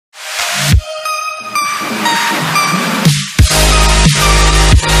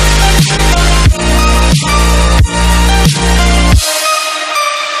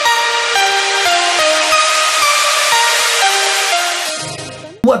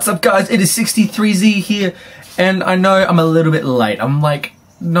What's up guys, it is XxX6ty3z here, and I know I'm a little bit late. I'm like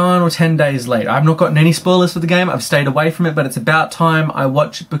 9 or 10 days late. I've not gotten any spoilers for the game, I've stayed away from it, but it's about time I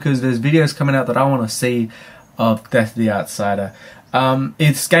watch it because there's videos coming out that I want to see of Death of the Outsider.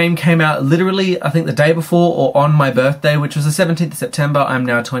 This game came out literally, I think the day before or on my birthday, which was the 17th of September. I'm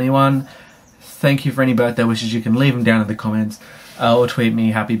now 21. Thank you for any birthday wishes. You can leave them down in the comments or tweet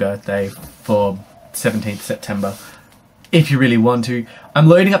me happy birthday for 17th September. If you really want to. I'm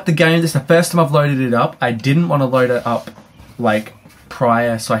loading up the game. This is the first time I've loaded it up. I didn't want to load it up like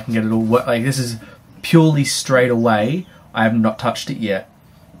prior so I can get it all work. Like this is purely straight away. I have not touched it yet.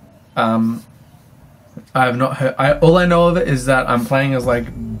 I have not heard. All I know of it is that I'm playing as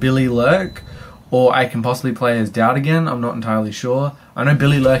like Billy Lurk, or I can possibly play as Dowd again. I'm not entirely sure. I know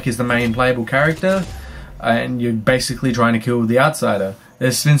Billy Lurk is the main playable character, and you're basically trying to kill the outsider.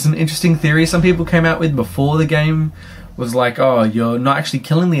 There's been some interesting theories some people came out with before the game. Was like, oh, you're not actually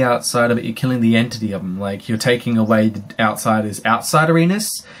killing the outsider, but you're killing the entity of him. Like, you're taking away the outsider's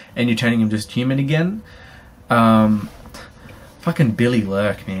outsideriness, and you're turning him just human again. Fucking Billy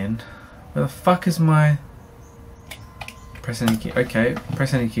Lurk, man. Where the fuck is my... Press any key. Okay,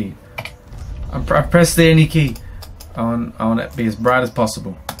 press any key. I pressed the any key. I want it to be as bright as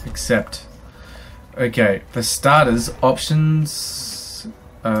possible. Except... Okay, for starters, options...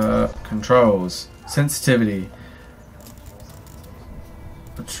 controls. Sensitivity.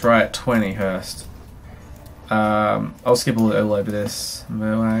 Let's try it 20 first. I'll skip all over this.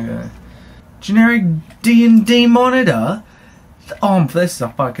 Generic D&D monitor? Oh, this is a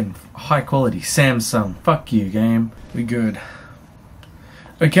fucking high quality Samsung. Fuck you, game. We good.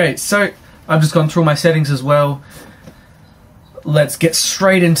 Okay, so I've just gone through my settings as well. Let's get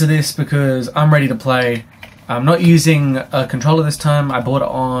straight into this because I'm ready to play. I'm not using a controller this time. I bought it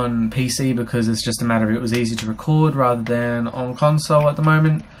on PC because it's just a matter of it was easy to record rather than on console at the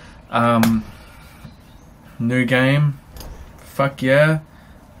moment. New game. Fuck yeah.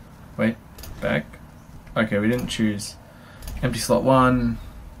 Wait, back. Okay, we didn't choose. Empty slot 1.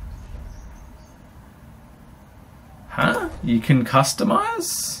 Huh? You can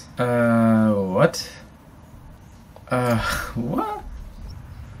customize? What? What?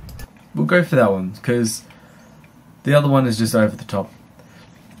 We'll go for that one because the other one is just over the top.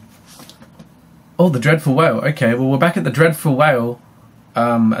 Oh, the Dreadful Whale. Okay, well we're back at the Dreadful Whale.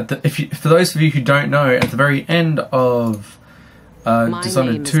 For those of you who don't know, at the very end of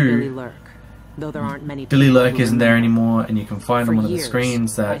Dishonored 2, Billy Lurk, though there aren't many Billy Lurk isn't there anymore, and you can find on one of the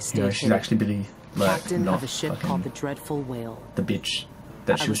screens that she's actually Billy Lurk, not of a ship called the Dreadful Whale. The bitch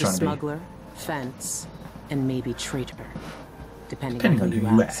that she was trying to be. Smuggler, fence, and maybe traitor, depending on who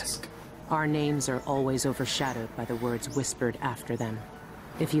you ask. Our names are always overshadowed by the words whispered after them.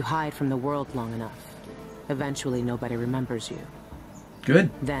 If you hide from the world long enough, eventually nobody remembers you. Good.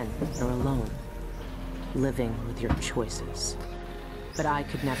 Then you're alone, living with your choices. But I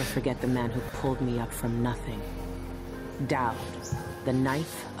could never forget the man who pulled me up from nothing. Dowd, the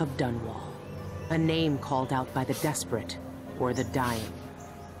Knife of Dunwall. A name called out by the desperate or the dying.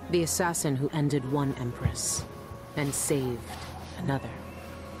 The assassin who ended one empress and saved another.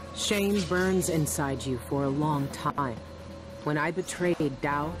 Shame burns inside you for a long time. When I betrayed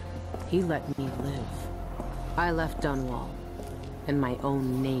Dowd, he let me live. I left Dunwall and my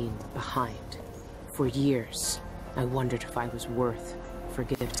own name behind. For years, I wondered if I was worth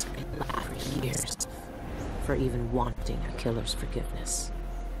forgiveness. For years, for even wanting a killer's forgiveness.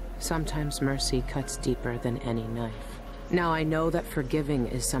 Sometimes mercy cuts deeper than any knife. Now I know that forgiving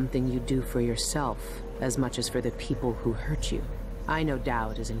is something you do for yourself as much as for the people who hurt you. I know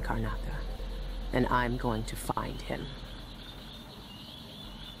Dowd is in Karnaca, and I'm going to find him.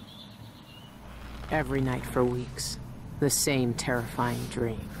 Every night for weeks, the same terrifying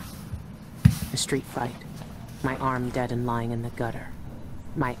dream. A street fight, my arm dead and lying in the gutter,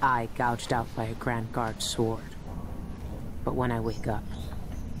 my eye gouged out by a Grand Guard sword. But when I wake up,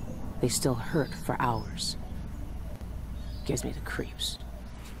 they still hurt for hours. Gives me the creeps.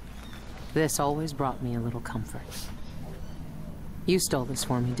 This always brought me a little comfort. You stole this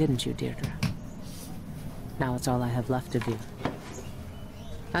for me, didn't you, Deirdre? Now it's all I have left of you.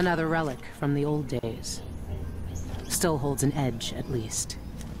 Another relic from the old days. Still holds an edge, at least.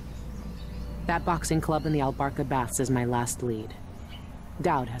 That boxing club in the Albarca Baths is my last lead.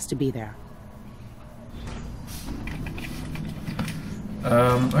 Dowd has to be there.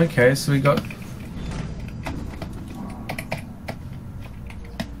 Okay, so we got...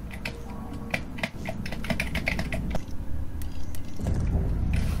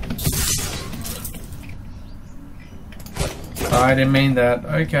 I didn't mean that.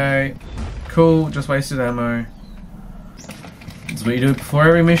 Okay. Cool, just wasted ammo. That's what you do before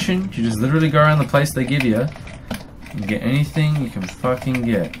every mission. You just literally go around the place they give you and get anything you can fucking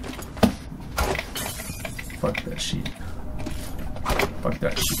get. Fuck that shit. Fuck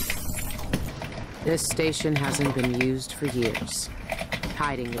that shit. This station hasn't been used for years.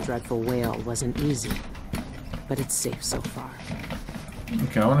 Hiding the dreadful whale wasn't easy, but it's safe so far.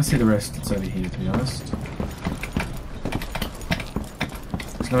 Okay, I want to see the rest that's over here, to be honest.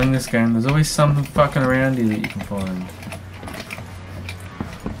 Because knowing this game, there's always something fucking around here that you can find.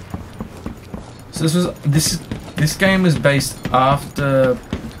 So this game was based after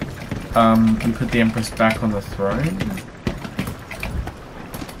we put the Empress back on the throne.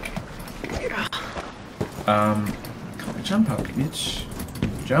 Jump up, bitch.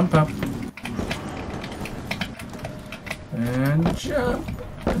 Jump up. And jump.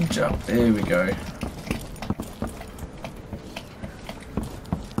 And jump. There we go.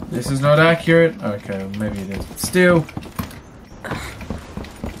 This is not accurate. Okay, well, maybe it is. But still.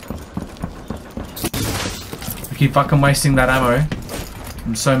 I keep fucking wasting that ammo.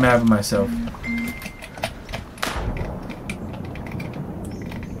 I'm so mad with myself.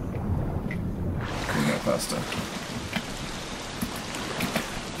 Go faster.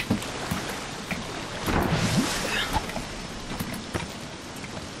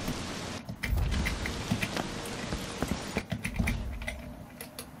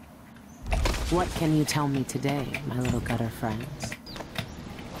 What can you tell me today, my little gutter friends?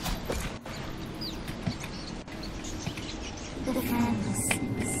 The friends.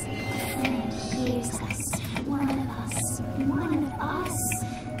 Here's us. One of us.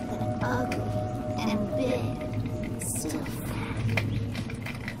 But ugly and big. Still friend.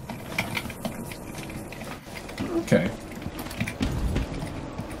 Okay.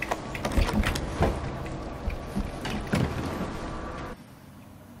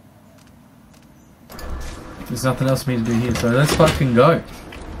 There's nothing else for me to do here, so let's fucking go.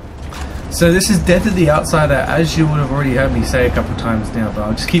 So this is Death of the Outsider, as you would have already heard me say a couple times now, but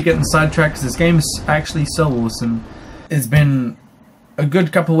I'll just keep getting sidetracked because this game is actually so awesome. It's been a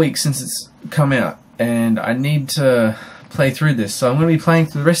good couple of weeks since it's come out, and I need to play through this. So I'm going to be playing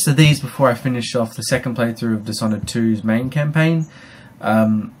through the rest of these before I finish off the second playthrough of Dishonored 2's main campaign.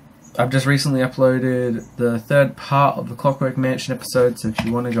 I've just recently uploaded the third part of the Clockwork Mansion episode, so if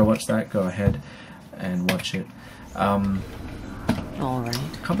you want to go watch that, go ahead and watch it. Alright.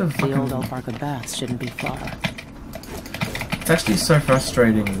 The old Alparca Baths shouldn't be far. It's actually so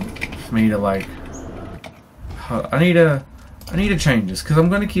frustrating for me to like... I need to change this, because I'm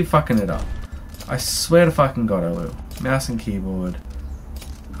going to keep fucking it up. I swear to fucking God I will. Mouse and keyboard.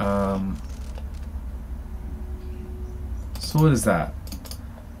 So what is that?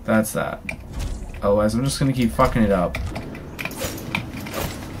 That's that. Otherwise I'm just going to keep fucking it up.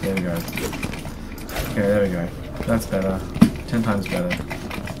 There we go. Okay, there we go. That's better. 10 times better.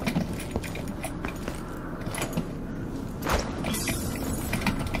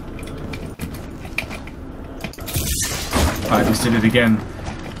 I just did it again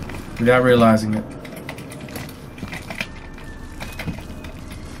without realizing it.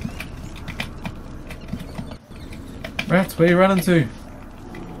 Rats, where are you running to?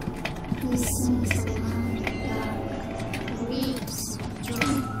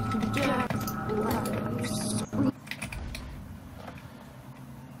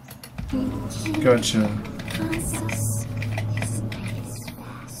 Gotcha.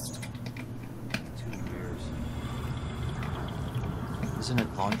 Isn't it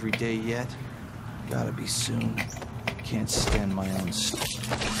laundry day yet? Gotta be soon. Can't stand my own stuff.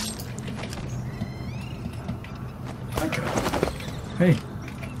 Okay. Hey.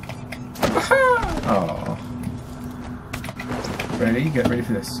 Oh. Ready? Get ready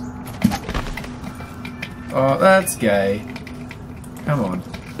for this. Oh, that's gay. Come on.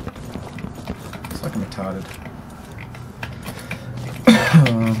 It's like I'm retarded.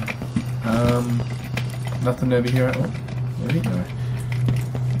 Nothing over here at all. There we go.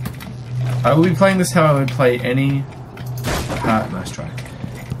 I will be playing this how I would play any... nice try.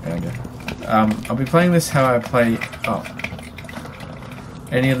 There we go. I'll be playing this how I play...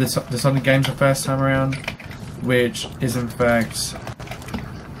 any of the Dishonored games the first time around, which is in fact...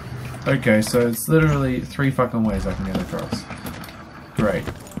 Okay, so it's literally 3 fucking ways I can get across. Great.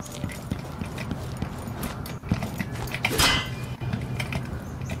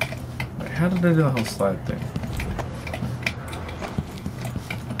 Wait, how did I do the whole slide thing?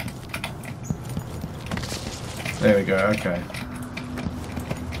 There we go, okay.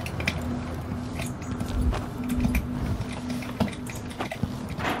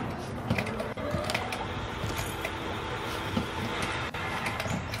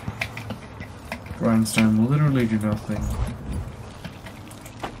 Grindstone will literally do nothing.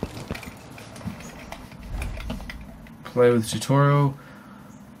 Play with tutorial.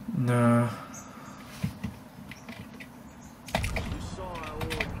 No.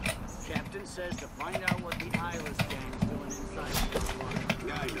 Captain says to find out what the Eyeless gang's doing inside the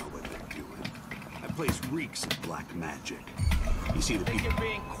Yeah, I know what they're doing. That place reeks of black magic. You see the Think people. you're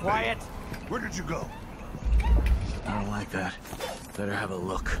being quiet? Where did you go? I don't like that. Better have a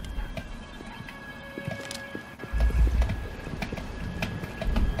look.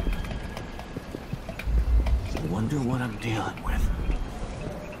 Wonder what I'm dealing with.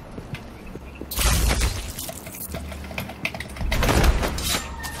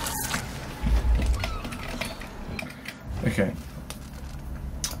 Okay.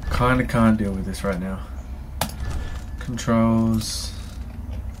 Kinda can't deal with this right now. Controls.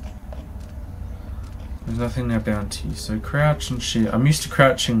 There's nothing now bound to you. So crouch and shit. I'm used to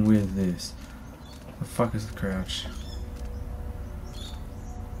crouching with this. The fuck is the crouch?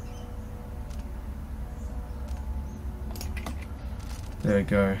 There we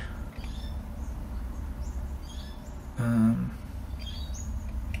go.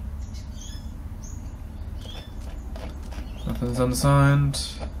 Nothing's unassigned.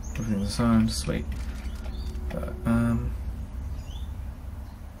 Everything's assigned. Sweet. But,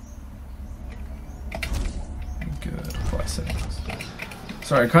 good. Apply settings.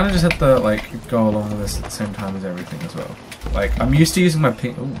 Sorry, I kind of just have to like go along with this at the same time as everything as well. Like I'm used to using my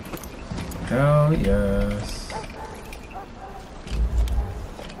ping. Ooh. Hell yes.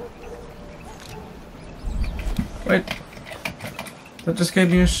 Wait, that just gave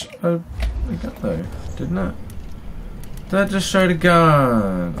me a gun though, didn't it? That just showed a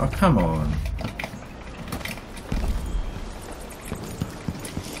gun. Oh, come on.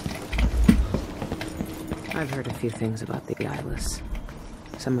 I've heard a few things about the Eyeless.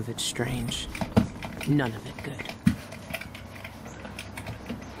 Some of it strange, none of it good.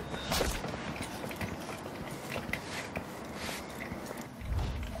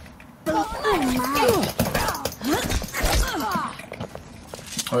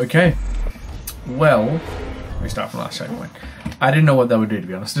 Okay. Well, let me start from last checkpoint. I didn't know what that would do, to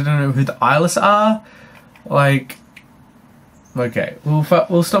be honest. I didn't know who the Eyeless are. Like, okay,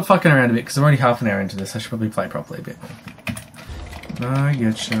 we'll stop fucking around a bit because I'm already half an hour into this. I should probably play properly a bit more. I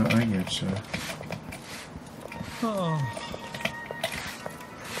getcha, I getcha. Oh.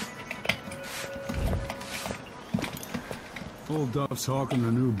 Old Duff's hawking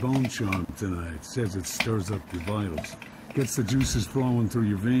a new bone chunk tonight. Says it stirs up your vitals. Gets the juices flowing through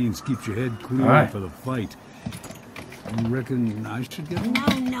your veins, keeps your head clear for the fight. You reckon I should get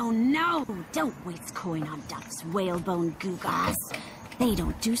one? No. Don't waste coin on Duff's whalebone gewgaws. They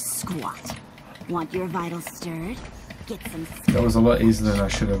don't do squat. Want your vitals stirred? Get some... That was a lot easier than I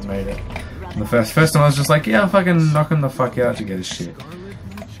should have made it. The first time I was just like, yeah, I'll fucking knock him the fuck out to get his shit.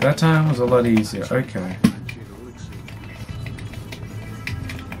 That time was a lot easier. Okay.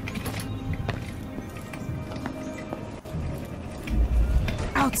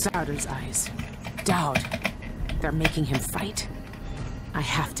 Outsider's eyes. Dowd. They're making him fight. I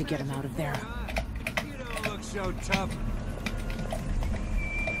have to get him out of there. You don't look so tough.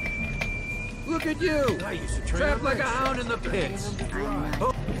 Look at you! Trapped like a hound in the pits.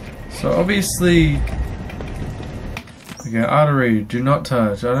 So obviously, okay, artery, do not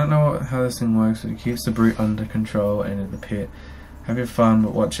touch. I don't know how this thing works, but it keeps the brute under control and in the pit. Have your fun,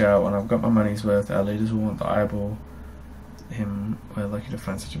 but watch out. When I've got my money's worth, our leaders will want the eyeball. We're lucky to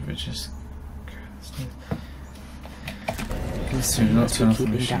find such a vicious. Please do not turn off the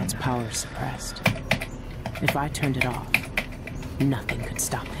machine. Dowd's power suppressed. If I turned it off, nothing could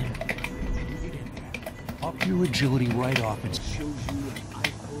stop him. Up your agility right off and shows you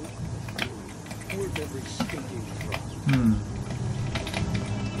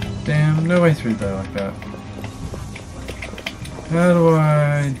Damn, no way through there like that. How do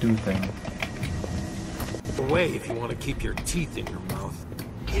I do a thing? Away if you want to keep your teeth in your mouth.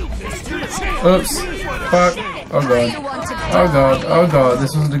 Oops. Fuck. Oh god. Oh god. Oh god.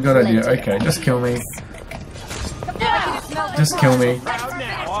 This wasn't a good idea. Okay, just kill me. Just kill me.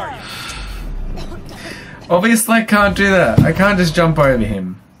 Obviously I can't do that. I can't just jump over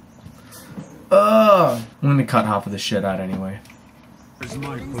him. Ugh. I'm gonna cut half of this shit out anyway. It's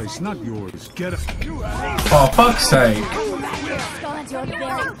my place, not yours. Get it. Oh, fuck's sake.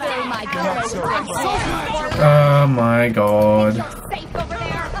 Oh my god.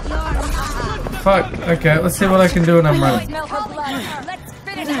 Fuck. Okay, let's see what I can do when I'm running.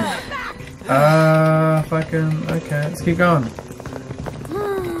 Fucking. Okay, let's keep going.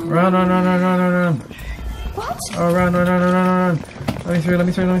 Run, run, run, run, run, run, run. What? Oh, run, run, run, run, run, run. Let me through, let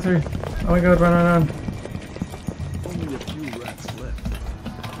me through, let me through. Oh my god, run, run, run. Only a few rats left.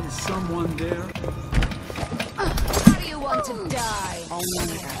 Is someone there? want to die.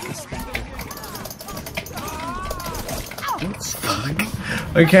 Only at the specter.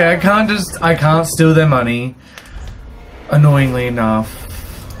 Okay, I can't steal their money. Annoyingly enough.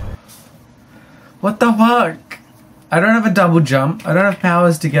 What the fuck? I don't have a double jump. I don't have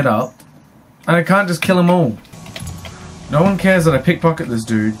powers to get up. And I can't just kill them all. No one cares that I pickpocket this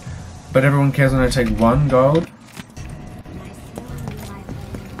dude, but everyone cares when I take 1 gold.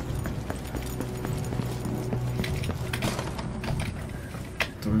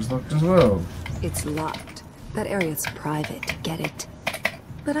 Door's locked as well. It's locked. That area's private, get it?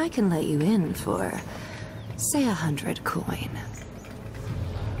 But I can let you in for, say, 100 coin.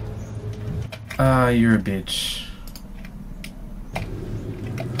 Ah, you're a bitch.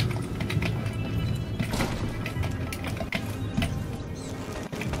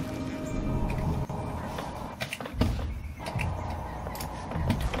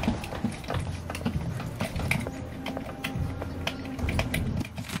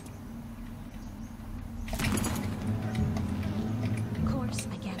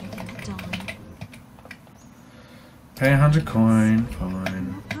 Pay 100 coin,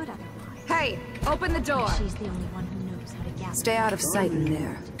 fine. Hey, open the door. She's the only one who knows how to gather. Stay out of sight in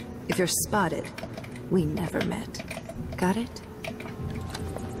there. If you're spotted, we never met. Got it?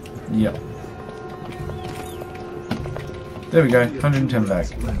 Yep. There we go, 110 back.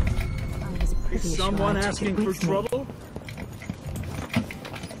 Is someone asking for trouble?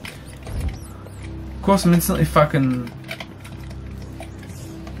 Of course, I'm instantly fucking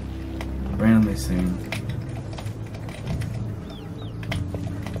randomly seen.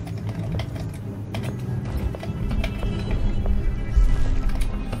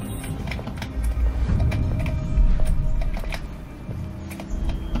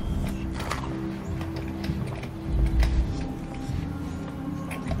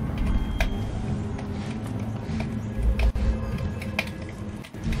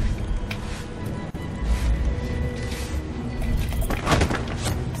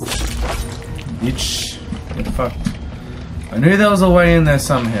 Bitch. Get fucked. I knew there was a way in there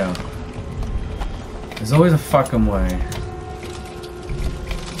somehow. There's always a fucking way.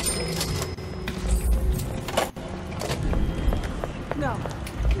 No.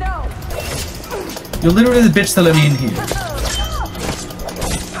 No. You're literally the bitch that let me in here.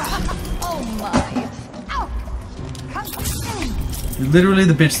 Oh my. You're literally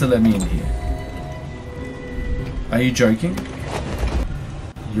the bitch that let me in here. Are you joking?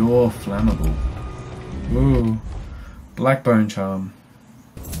 You're flammable. Ooh. Black bone charm.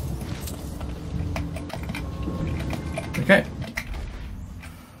 Okay.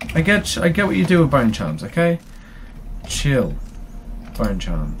 I get what you do with bone charms, okay? Chill. Bone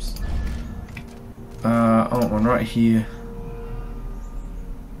charms. I want one right here.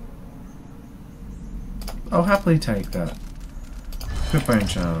 I'll happily take that. Quick bone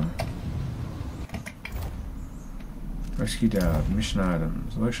charm. Rescue dad, mission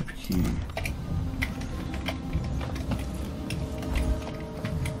items, workshop key.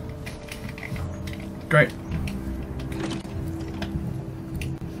 Great.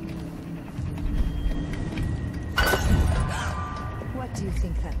 What do you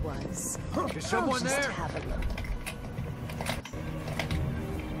think that was? Is someone Just there? have a look.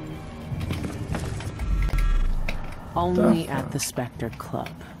 Only at the Spectre Club.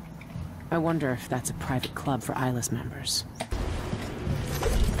 I wonder if that's a private club for eyeless members.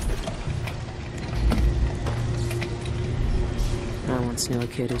 I once knew a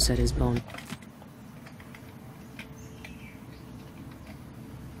kid who said his bone...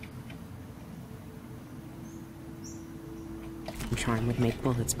 charm would make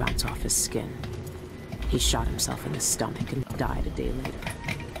bullets bounce off his skin. He shot himself in the stomach and died a day later.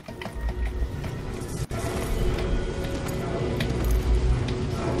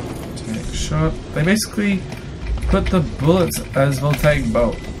 Take a shot. They basically put the bullets as voltaic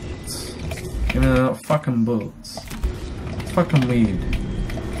bolts. Even though they're not fucking bullets. It's fucking weird.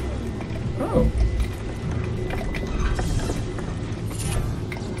 Oh.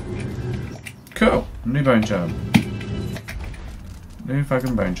 Cool. New bone charm. New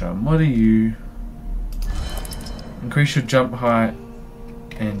fucking bone charm. What are you? Increase your jump height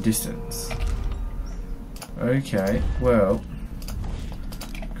and distance. Okay, well.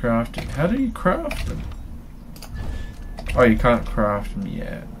 Craft it. How do you craft them? Oh, you can't craft them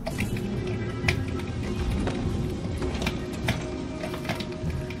yet.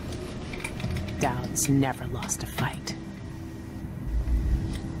 Dowd's never lost a fight.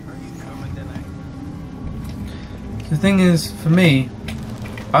 Are you coming tonight? The thing is, for me,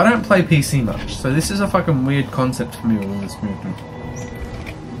 I don't play PC much, so this is a fucking weird concept for me with all this movement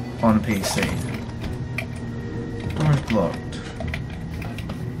on a PC. Door's blocked.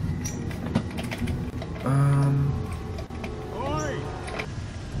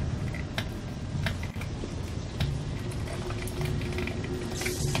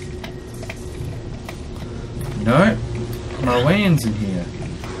 No, my Wayne's in here.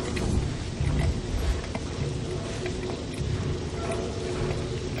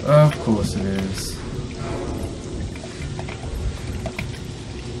 Of course it is.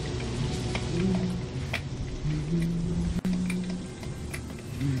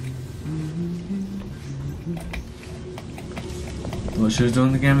 Well, she was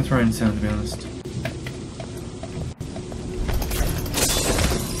doing the Game of Thrones sound, to be honest.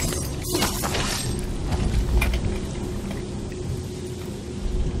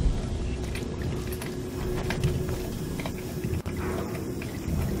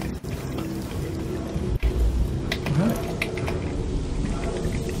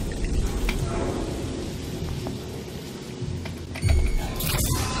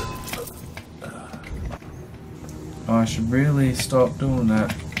 I should really stop doing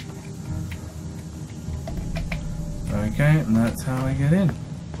that. Okay, and that's how I get in.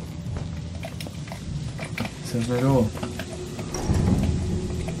 Says no door.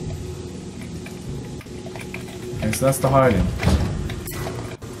 Okay, so that's the hiding.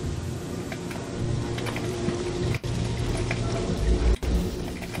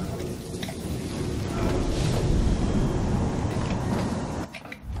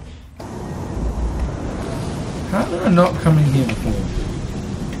 How did I not come in here before?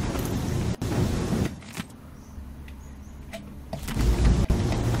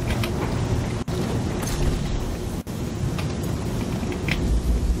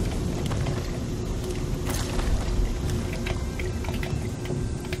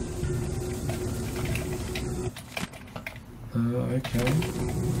 Okay.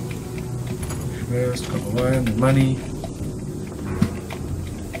 First, got the wire, the money.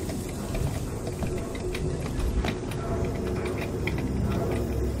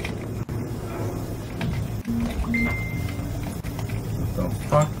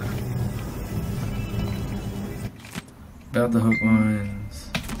 Fuck. About the hook lines.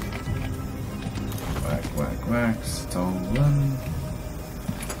 Whack, whack, whack. Stolen.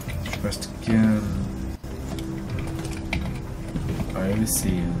 Pressed again.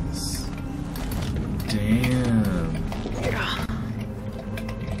 Overseers. Damn.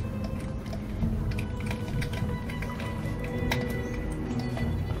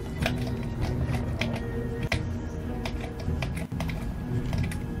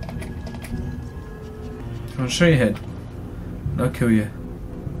 I'll show your head. I'll kill you.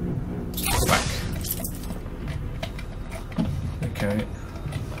 Whack. Okay.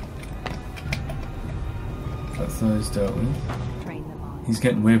 That's those dealt with. He's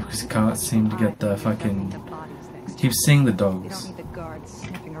getting weird because he can't seem to get the fucking... Keeps seeing the dogs. You don't need the guards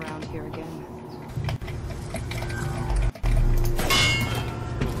sniffing around here again.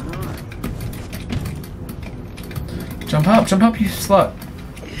 Jump up, you slut.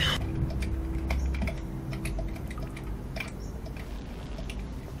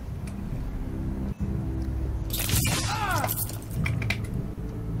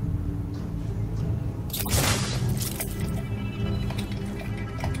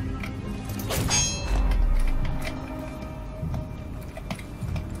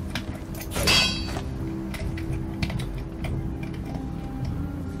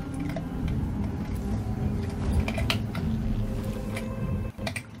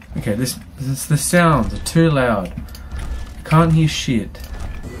 Okay, the sounds are too loud. I can't hear shit.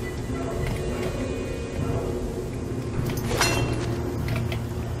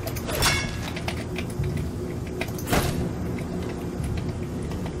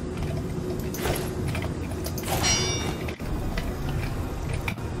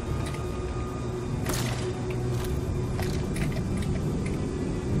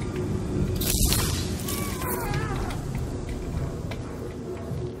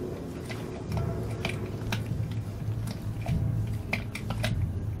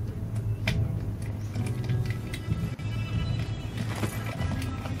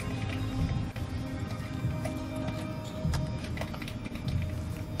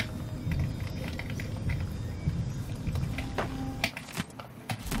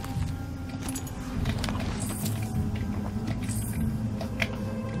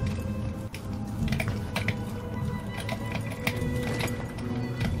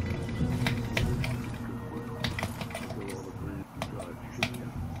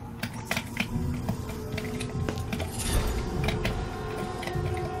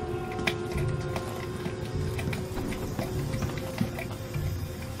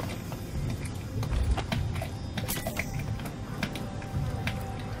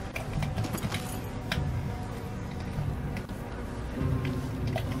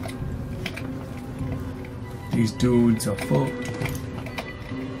 These dudes are full.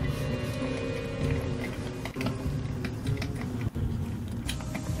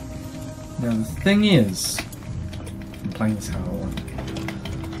 Now the thing is, I'm playing this how I want.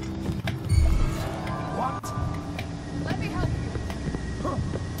 What? Let me help you.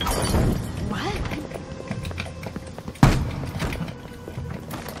 What?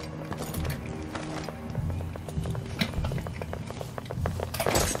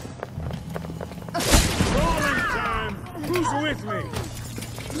 Rolling time! Who's with me?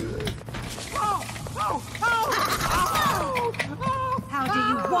 How do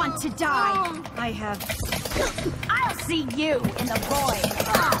you want to die? I'll see you in the void.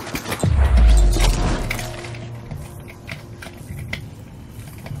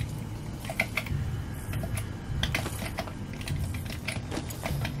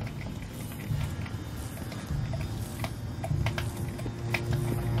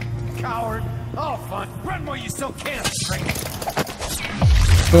 Coward! Oh, fun! Run while you still can!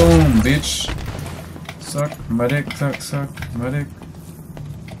 Boom, bitch. Suck my dick, suck my dick.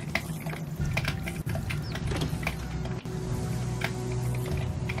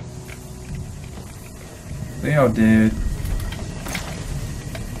 They all did.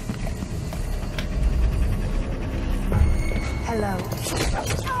 Hello.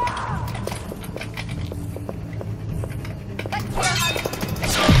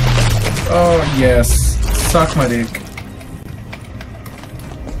 Oh, yes. Suck my dick.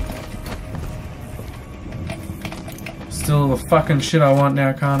 Still the fucking shit I want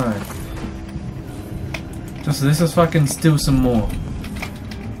now, can't I? Just this is fucking still some more.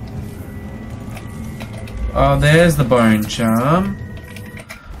 Oh, there's the bone charm.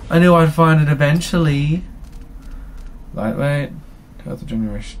 I knew I'd find it eventually. Lightweight. Health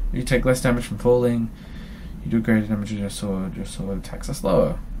generation. You take less damage from falling. You do greater damage with your sword. Your sword attacks are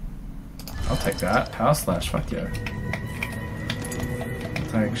slower. I'll take that. Power slash. Fuck yeah.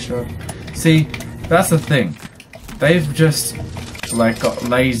 Take shot. See, that's the thing. They've just like got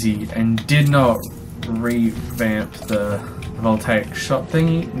lazy and did not revamp the voltaic shot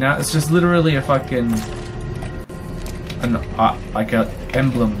thingy. Now it's just literally a fucking like an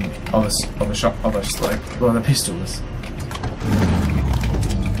emblem of a shot of us, like well the pistols.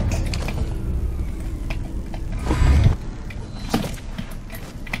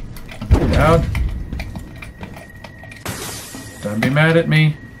 Dowd. Don't be mad at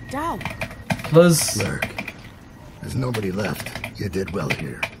me. Dowd. Please. Lurk. There's nobody left. You did well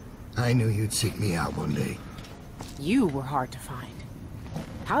here. I knew you'd seek me out one day. You were hard to find.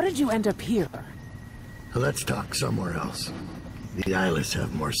 How did you end up here? Let's talk somewhere else. The Eyeless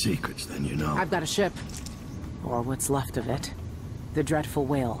have more secrets than you know. I've got a ship. Or what's left of it. The Dreadful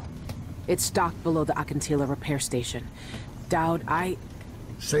Whale. It's docked below the Akantila repair station. Dowd,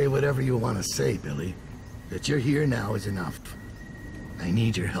 Say whatever you want to say, Billy. That you're here now is enough. I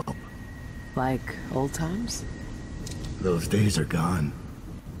need your help. Like old times? Those days are gone.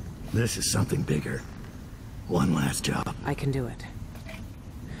 This is something bigger. One last job. I can do it.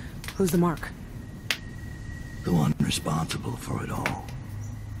 Who's the mark? The one responsible for it all.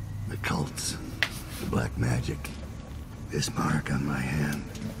 The cults. The black magic. This mark on my hand.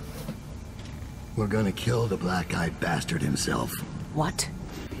 We're gonna kill the black-eyed bastard himself. What?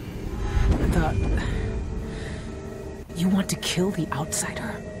 You want to kill the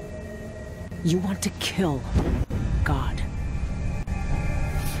outsider? You want to kill God?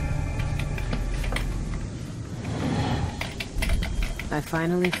 I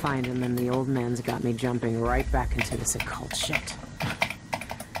finally find him and the old man's got me jumping right back into this occult shit.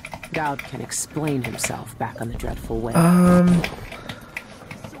 Dowd can explain himself back on the Dreadful Whale. Aren't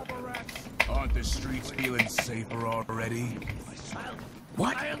the streets feeling safer already?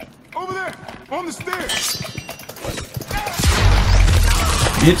 What? Over there! On the stairs!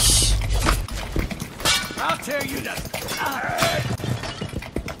 Bitch. I'll tear you to...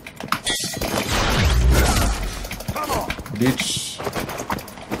 Come on! Bitch.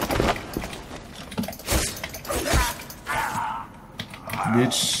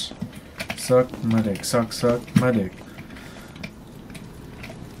 Bitch. Suck my dick. Suck my dick.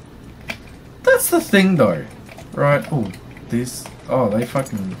 That's the thing though. Right? Oh, this. Oh, they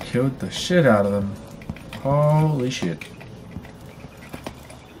fucking killed the shit out of them. Holy shit.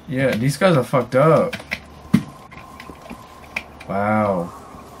 Yeah, these guys are fucked up. Wow.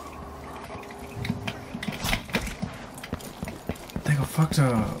 They got fucked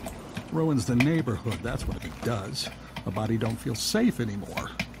up. Ruins the neighborhood, that's what it does. A body don't feel safe anymore.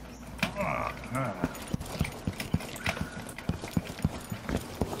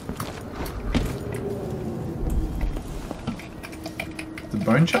 The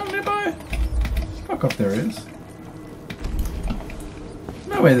bone charm nearby? Fuck off, there is.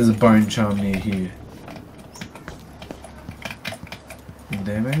 no way there's a bone charm near here. In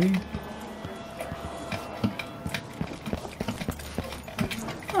there, maybe?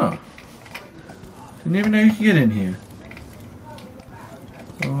 Oh. Didn't even know you could get in here.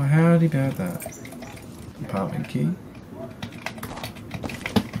 Oh, howdy about that. Apartment key.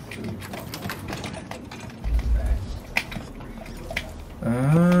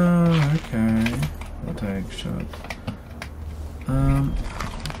 Ah, okay. I'll take a shot.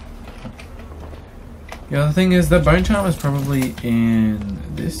 The other thing is that bone charm is probably in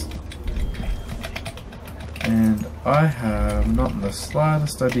this. And I have not the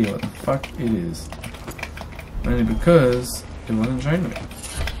slightest idea what the fuck it is. Only because it wasn't shown to me.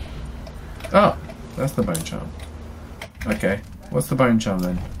 Oh, that's the bone charm. Okay, what's the bone charm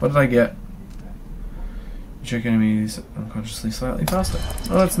then? What did I get? Check enemies unconsciously slightly faster.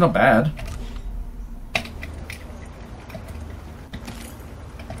 Oh, that's not bad.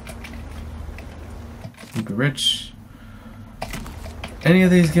 Super rich. Any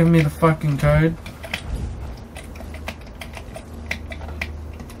of these giving me the fucking code?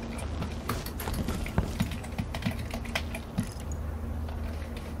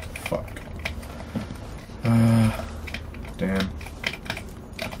 Fuck. Damn.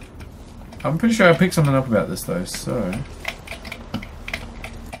 I'm pretty sure I picked something up about this though, so...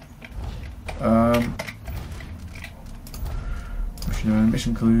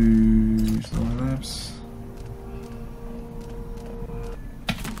 mission clues, little maps.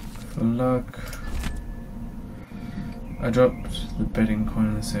 For luck. I dropped the betting coin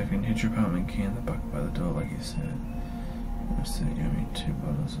in the safe and hid your apartment key in the bucket by the door like you said. You said you gave me 2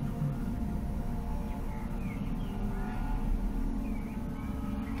 bottles of...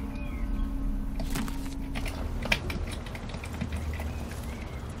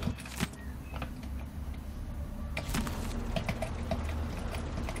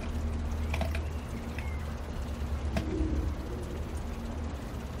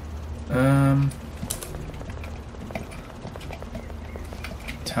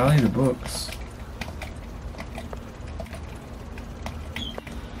 Tally the books.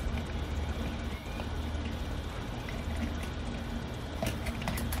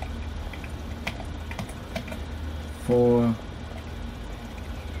 Four,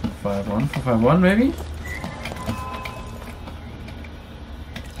 5 1, 4 5 1 maybe.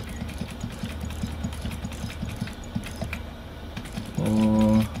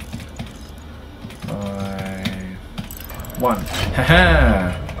 Four, 5 1.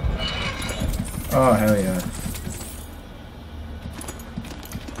 Haha! Oh, hell yeah.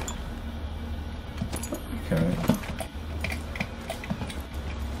 Okay.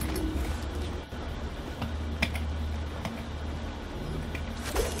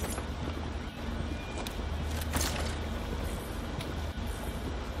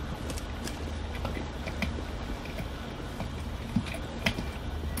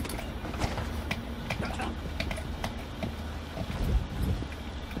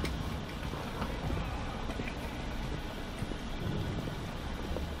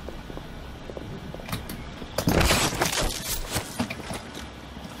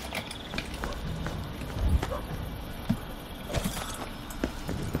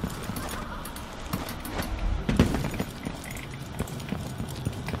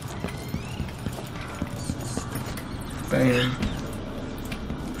 Bam.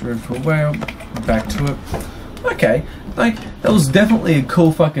 Dreadful whale. Back to it. Okay, like, that was definitely a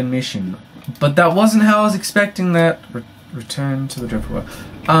cool fucking mission. But that wasn't how I was expecting that. Return to the Dreadful whale.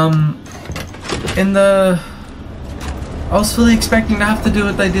 I was fully expecting to have to do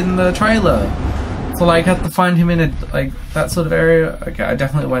what they did in the trailer. So, like, have to find him in a, like, that sort of area. Okay, I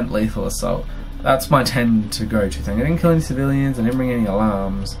definitely went lethal assault. That's my tend to go to thing. I didn't kill any civilians, I didn't bring any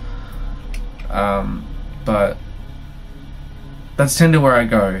alarms. But that's tend to where I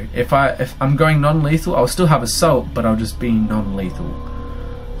go. If I'm going non-lethal, I'll still have assault, but I'll just be non-lethal.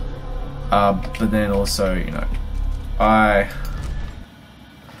 But then also, you know, I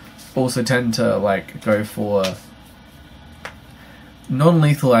also tend to like go for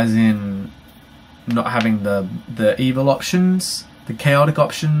non-lethal, as in not having the evil options, the chaotic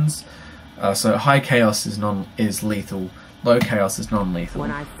options. So high chaos is lethal. Low chaos is non-lethal. When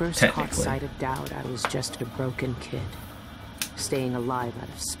I first caught sight of Dowd, I was just a broken kid, staying alive out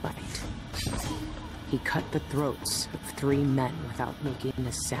of spite. He cut the throats of 3 men without making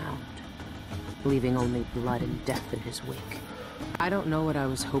a sound, leaving only blood and death in his wake. I don't know what I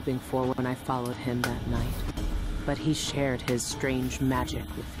was hoping for when I followed him that night, but he shared his strange magic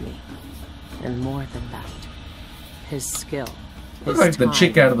with me. And more than that, his skill. Looks like the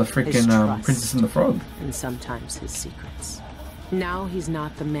chick out of the freaking Princess and the Frog. And sometimes his secrets. Now he's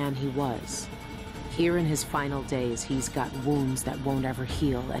not the man he was. Here in his final days, he's got wounds that won't ever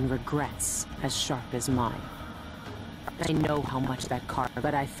heal and regrets as sharp as mine. I know how much that cost,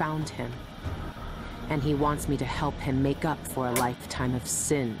 but I found him. And he wants me to help him make up for a lifetime of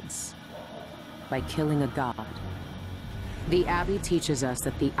sins by killing a god. The Abbey teaches us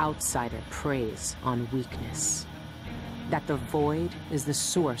that the outsider preys on weakness. That the void is the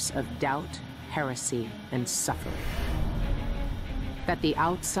source of doubt, heresy, and suffering. That the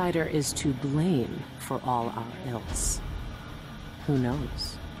outsider is to blame for all our ills. Who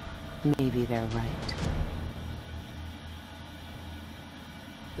knows? Maybe they're right.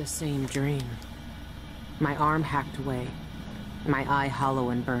 The same dream. My arm hacked away. My eye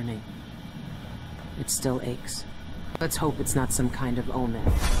hollow and burning. It still aches. Let's hope it's not some kind of omen.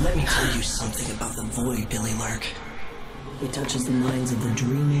 Let me tell you something about the void, Billy Lark. It touches the minds of the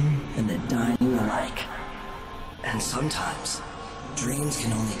dreaming and the dying alike. And sometimes, dreams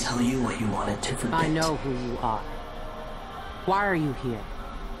can only tell you what you wanted to forget. I know who you are. Why are you here?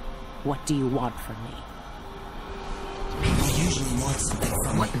 What do you want from me? People usually want something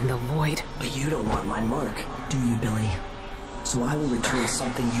from What in the void? But you don't want my mark, do you, Billy? So I will return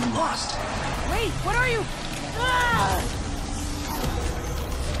something you lost. Wait, what are you? Ah!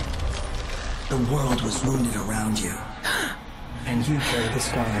 The world was wounded around you. And you carry the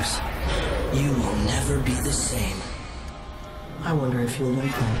scars. You will never be the same. I wonder if you'll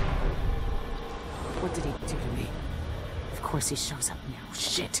like them. What did he do to me? Of course he shows up now.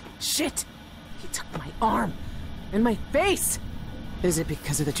 Shit! Shit! He took my arm! And my face! Is it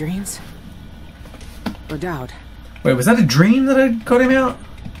because of the dreams? Or doubt? Wait, was that a dream that I got him out?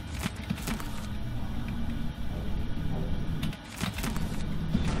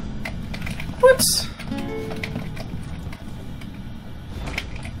 Whoops!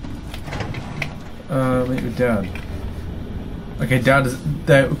 Meet with Dad. Okay, Dad is...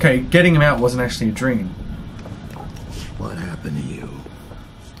 Okay, getting him out wasn't actually a dream. What happened to you?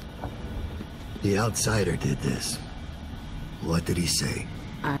 The outsider did this. What did he say?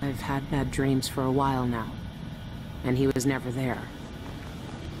 I've had bad dreams for a while now. And he was never there.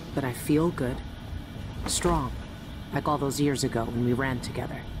 But I feel good. Strong. Like all those years ago when we ran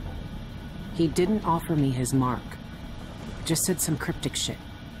together. He didn't offer me his mark. Just said some cryptic shit.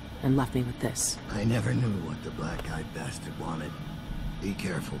 And left me with this. I never knew what the black-eyed bastard wanted. Be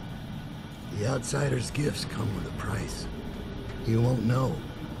careful. The outsider's gifts come with a price. You won't know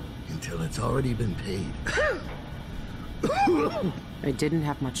until it's already been paid. I didn't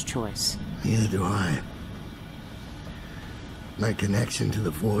have much choice. Neither do I. My connection to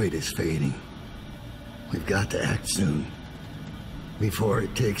the void is fading. We've got to act soon. Before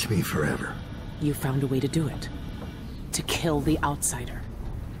it takes me forever. You found a way to do it. To kill the outsider.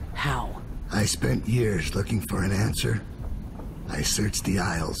 How? I spent years looking for an answer. I searched the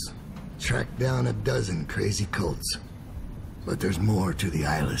Isles. Tracked down a dozen crazy cults. But there's more to the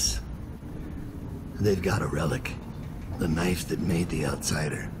Eyeless. They've got a relic. The knife that made the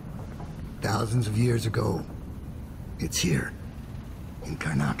outsider. Thousands of years ago. It's here. In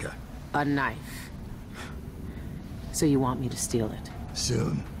Karnaca. A knife. So you want me to steal it?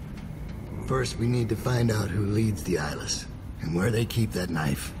 Soon. First, we need to find out who leads the Eyeless. And where they keep that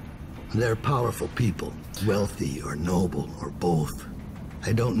knife. They're powerful people. Wealthy or noble or both.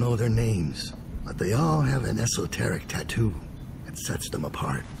 I don't know their names. But they all have an esoteric tattoo that sets them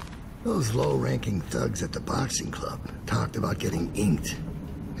apart. Those low-ranking thugs at the boxing club talked about getting inked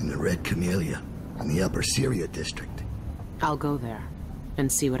in the Red Camellia in the Upper Syria district. I'll go there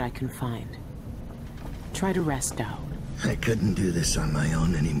and see what I can find. Try to rest out. I couldn't do this on my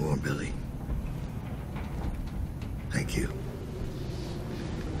own anymore, Billy. Thank you.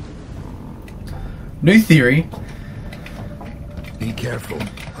 New theory. Be careful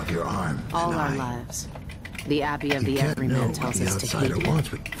of your arm. All our lives. The Abbey of the Everyman tells us to hate wants,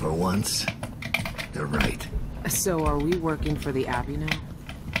 but for once, they're right. So are we working for the Abbey now?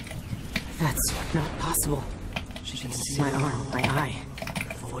 That's not possible. My arm, my eye.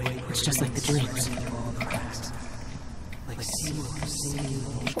 It's just like the dreams.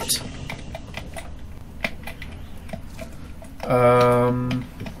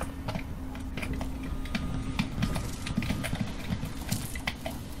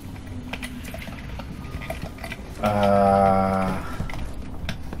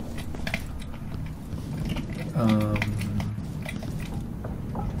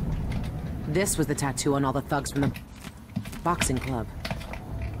 This was the tattoo on all the thugs from the boxing club.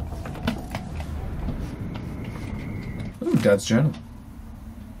 Ooh, Dad's journal.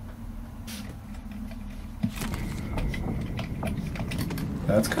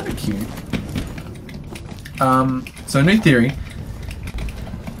 That's kind of cute. So new theory.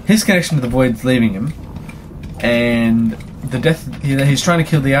 his connection to the void's leaving him, and the death. He's trying to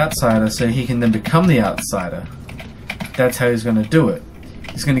kill the outsider so he can then become the outsider. That's how he's going to do it.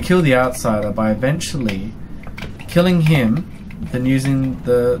 He's going to kill the outsider by eventually killing him, then using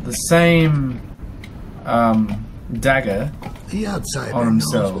the same dagger the outsider on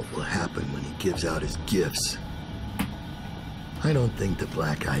himself. knows what will happen when he gives out his gifts. I don't think the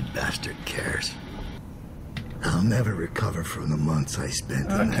black-eyed bastard cares. I'll never recover from the months I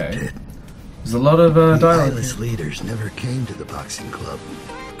spent in that pit. There's a lot of the dialogue. eyeless leaders never came to the boxing club.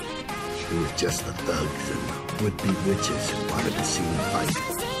 It was just the thugs and would-be witches who wanted to see me fight.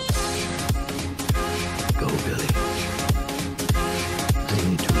 Go, Billy. I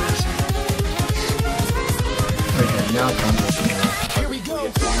need to rest. Okay, now Here we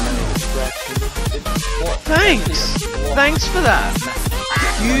go. Thanks for that.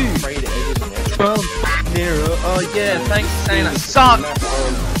 You. Nero. Oh yeah, thanks for saying that. Suck.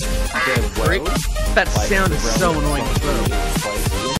 Frick. That sound is so annoying as well.